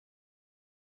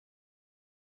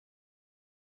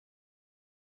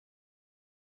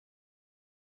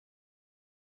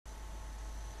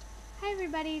Hi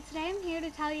everybody, today I'm here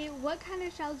to tell you what kind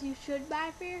of shells you should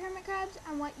buy for your hermit crabs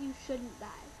and what you shouldn't buy.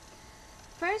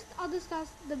 First, I'll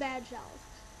discuss the bad shells,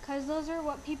 because those are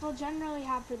what people generally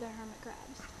have for their hermit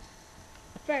crabs.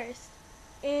 First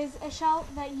is a shell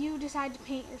that you decide to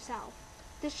paint yourself.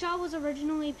 The shell was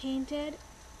originally painted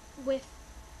with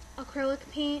acrylic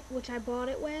paint, which I bought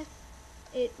it with.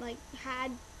 It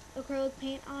had acrylic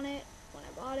paint on it when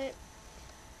I bought it.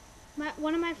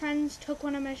 One of my friends took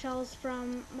one of my shells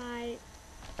from my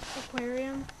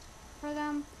aquarium for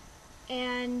them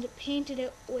and painted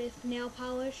it with nail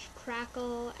polish,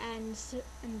 crackle, and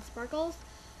sparkles.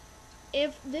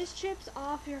 If this chips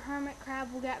off, your hermit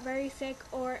crab will get very sick,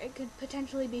 or it could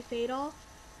potentially be fatal,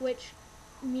 which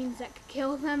means that could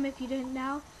kill them if you didn't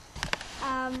know.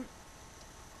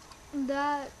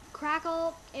 The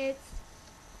crackle,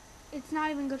 it's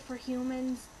not even good for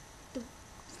humans. The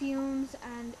fumes,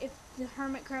 and if the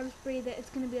hermit crabs breathe it, it's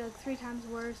going to be like 3 times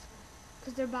worse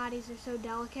because their bodies are so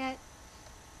delicate.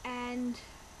 And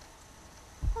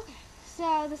okay,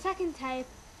 so the second type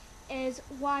is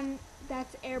one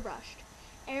that's airbrushed.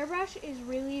 Airbrush is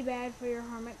really bad for your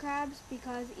hermit crabs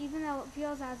because even though it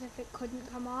feels as if it couldn't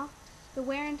come off, the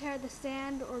wear and tear of the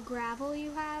sand or gravel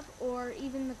you have, or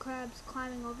even the crabs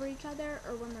climbing over each other,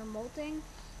 or when they're molting,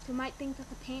 you might think that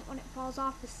the paint when it falls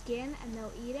off the skin and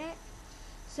they'll eat it.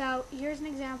 So here's an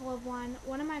example of one.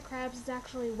 One of my crabs is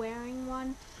actually wearing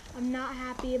one. I'm not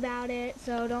happy about it,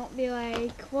 so don't be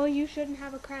like, well, you shouldn't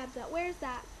have a crab that wears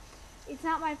that. It's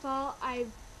not my fault.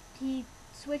 He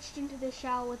switched into the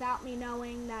shell without me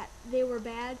knowing that they were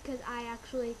bad, because I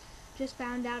actually just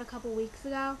found out a couple weeks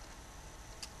ago.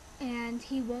 And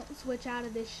he won't switch out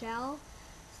of this shell.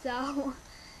 So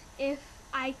if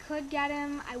I could get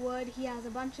him, I would. He has a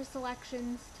bunch of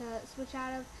selections to switch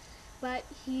out of, but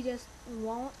he just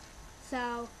won't.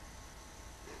 So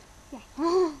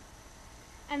yeah.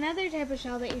 Another type of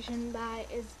shell that you shouldn't buy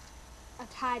is a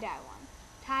tie-dye one.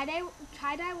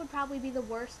 Tie-dye would probably be the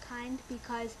worst kind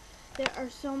because there are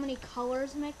so many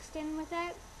colors mixed in with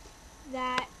it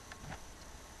that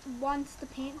once the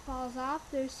paint falls off,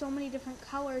 there's so many different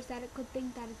colors that it could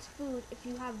think that it's food. If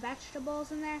you have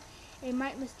vegetables in there, it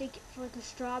might mistake it for like a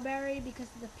strawberry because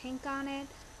of the pink on it,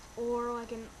 or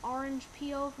like an orange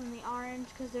peel from the orange,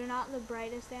 because they're not the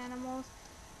brightest animals.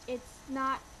 It's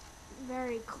not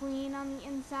very clean on the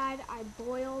inside. I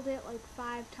boiled it like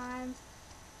 5 times,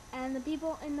 and the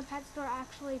people in the pet store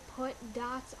actually put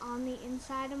dots on the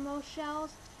inside of most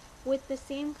shells with the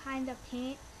same kind of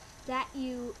paint that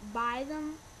you buy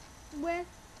them with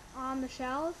on the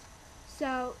shells.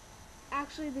 So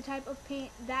actually the type of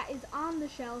paint that is on the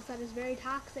shells that is very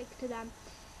toxic to them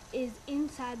is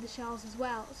inside the shells as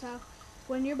well. So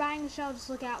when you're buying a shell, just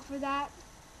look out for that.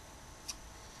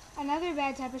 Another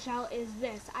bad type of shell is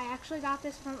this. I actually got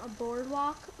this from a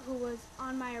boardwalk who was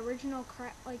on my original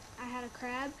crab. I had a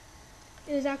crab.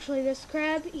 It was actually this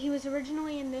crab. He was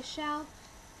originally in this shell,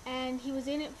 and he was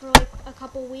in it for like a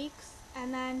couple weeks,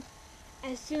 and then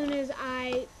as soon as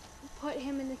I put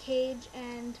him in the cage,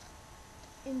 and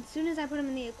as soon as I put him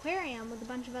in the aquarium with a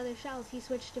bunch of other shells, he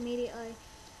switched immediately.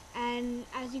 And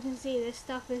as you can see, this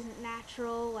stuff isn't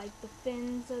natural, like the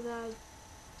fins of the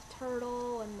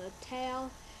turtle and the tail,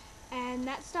 and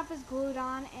that stuff is glued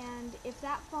on, and if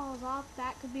that falls off,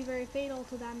 that could be very fatal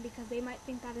to them because they might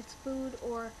think that it's food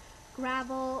or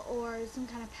gravel or some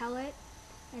kind of pellet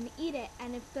and eat it.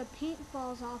 And if the paint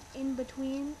falls off in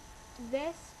between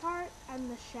this part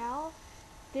and the shell,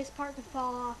 this part could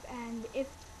fall off, and if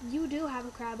you do have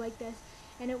a crab like this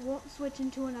and it won't switch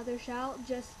into another shell,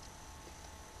 just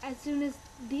as soon as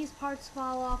these parts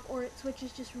fall off or it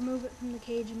switches, just remove it from the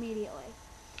cage immediately.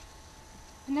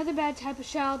 Another bad type of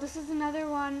shell, this is another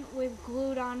one with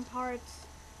glued on parts.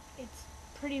 It's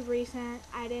pretty recent.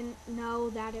 I didn't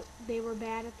know that they were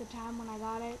bad at the time when I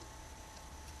got it.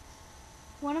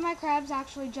 One of my crabs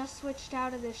actually just switched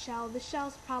out of this shell. This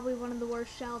shell's probably one of the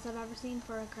worst shells I've ever seen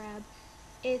for a crab.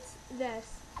 It's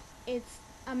this. It's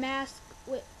a mask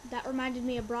that reminded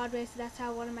me of Broadway, so that's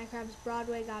how one of my crabs,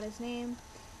 Broadway, got his name.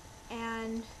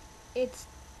 And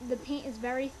the paint is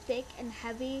very thick and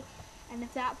heavy, and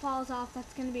if that falls off,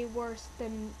 that's going to be worse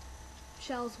than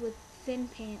shells with thin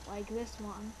paint like this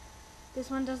one. This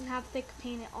one doesn't have thick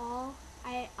paint at all.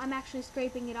 I'm actually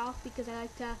scraping it off because I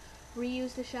like to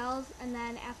reuse the shells, and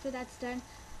then after that's done,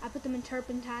 I put them in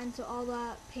turpentine so all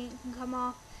the paint can come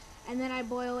off, and then I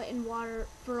boil it in water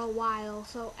for a while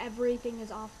so everything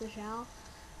is off the shell.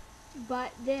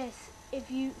 But this, if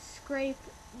you scrape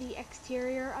the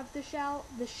exterior of the shell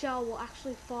will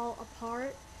actually fall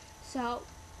apart. So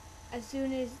as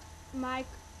soon as my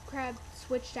crab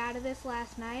switched out of this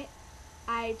last night,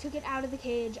 I took it out of the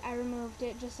cage. I removed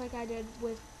it just like I did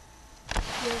with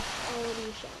all of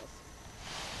these shells.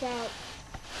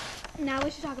 So now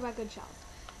we should talk about good shells.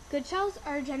 Good shells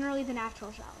are generally the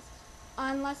natural shells.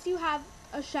 Unless you have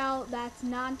a shell that's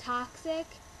non-toxic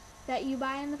that you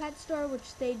buy in the pet store,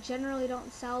 which they generally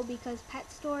don't sell, because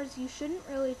pet stores you shouldn't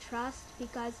really trust,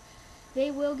 because they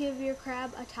will give your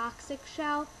crab a toxic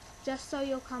shell just so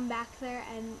you'll come back there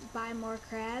and buy more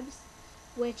crabs,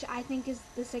 which I think is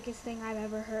the sickest thing I've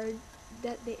ever heard,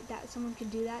 that someone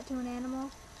could do that to an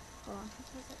animal. Hold on.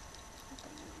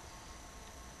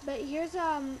 But here's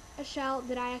a shell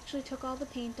that I actually took all the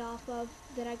paint off of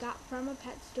that I got from a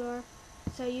pet store.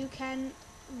 So you can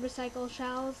recycle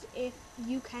shells if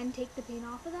you can take the paint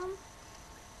off of them.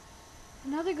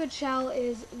 Another good shell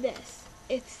is this.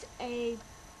 It's a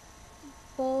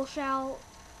bowl shell.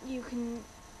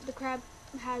 The crab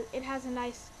has a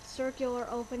nice circular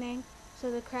opening so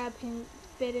the crab can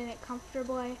fit in it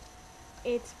comfortably.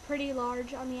 It's pretty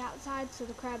large on the outside, so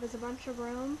the crab has a bunch of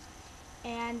room,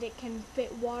 and it can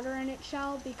fit water in its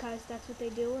shell because that's what they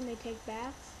do when they take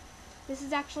baths. This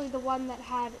is actually the one that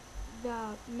had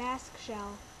the mask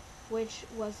shell, which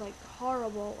was like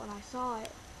horrible when I saw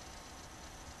it.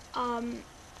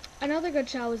 Another good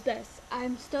shell is this.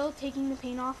 I'm still taking the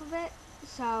paint off of it,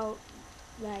 so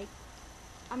like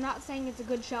I'm not saying it's a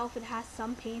good shell if it has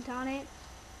some paint on it.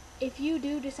 If you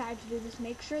do decide to do this,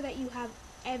 make sure that you have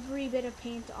every bit of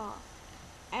paint off.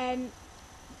 And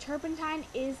turpentine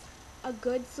is a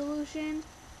good solution,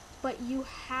 but you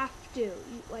have to,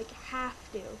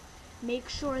 make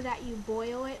sure that you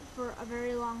boil it for a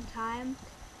very long time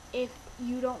if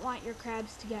you don't want your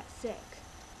crabs to get sick,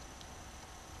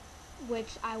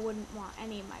 which I wouldn't want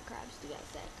any of my crabs to get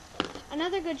sick.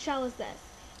 Another good shell is this.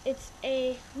 It's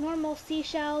a normal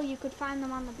seashell. You could find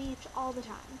them on the beach all the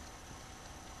time.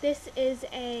 This is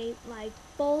a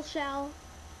bowl shell,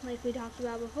 like we talked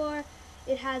about before.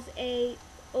 It has a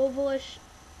ovalish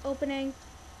opening.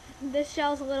 This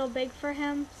shell's a little big for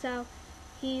him, so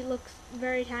he looks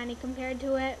very tiny compared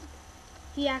to it.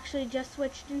 He actually just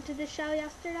switched into this shell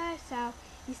yesterday, so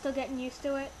he's still getting used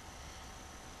to it.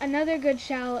 Another good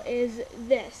shell is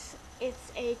this.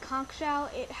 It's a conch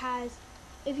shell. It has,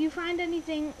 if you find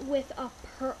anything with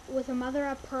a mother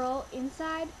of pearl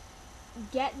inside,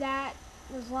 get that,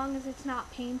 as long as it's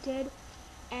not painted,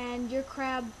 and your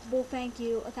crab will thank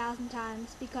you 1,000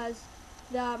 times, because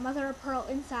the mother of pearl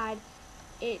inside,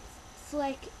 it's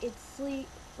slick, it's sleek,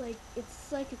 it's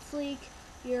sleek.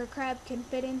 Your crab can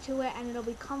fit into it, and it'll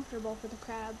be comfortable for the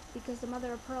crab because the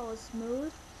mother of pearl is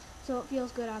smooth, so it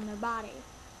feels good on their body.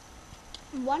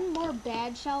 One more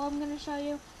bad shell I'm going to show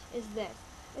you is this,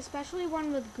 especially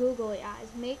one with googly eyes.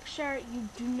 Make sure you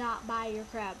do not buy your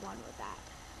crab one with that.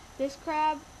 This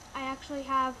crab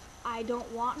I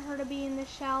don't want her to be in this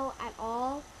shell at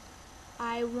all.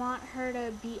 I want her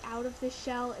to be out of this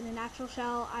shell in a natural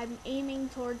shell. I'm aiming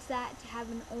towards that, to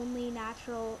have an only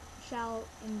natural shell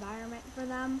environment for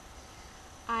them.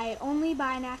 I only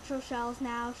buy natural shells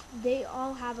now. They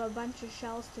all have a bunch of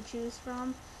shells to choose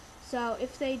from. So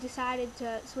if they decided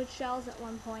to switch shells at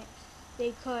one point,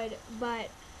 they could, but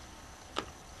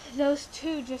those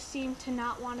two just seem to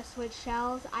not want to switch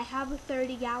shells. I have a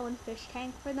 30-gallon fish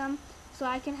tank for them, so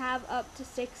I can have up to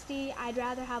 60. I'd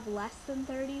rather have less than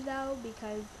 30 though,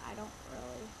 because I don't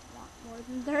really want more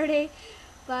than 30.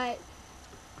 But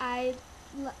I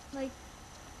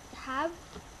have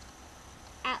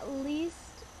at least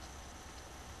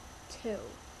 2,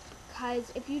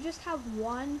 because if you just have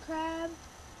one crab,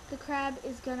 the crab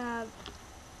is gonna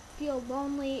feel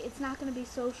lonely. It's not gonna be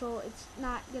social. It's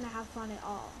not gonna have fun at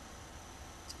all.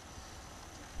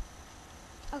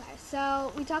 Okay,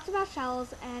 so we talked about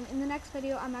shells, and in the next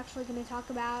video I'm actually going to talk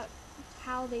about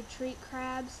how they treat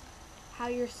crabs, how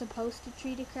you're supposed to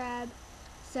treat a crab.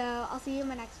 So I'll see you in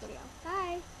my next video.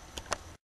 Bye!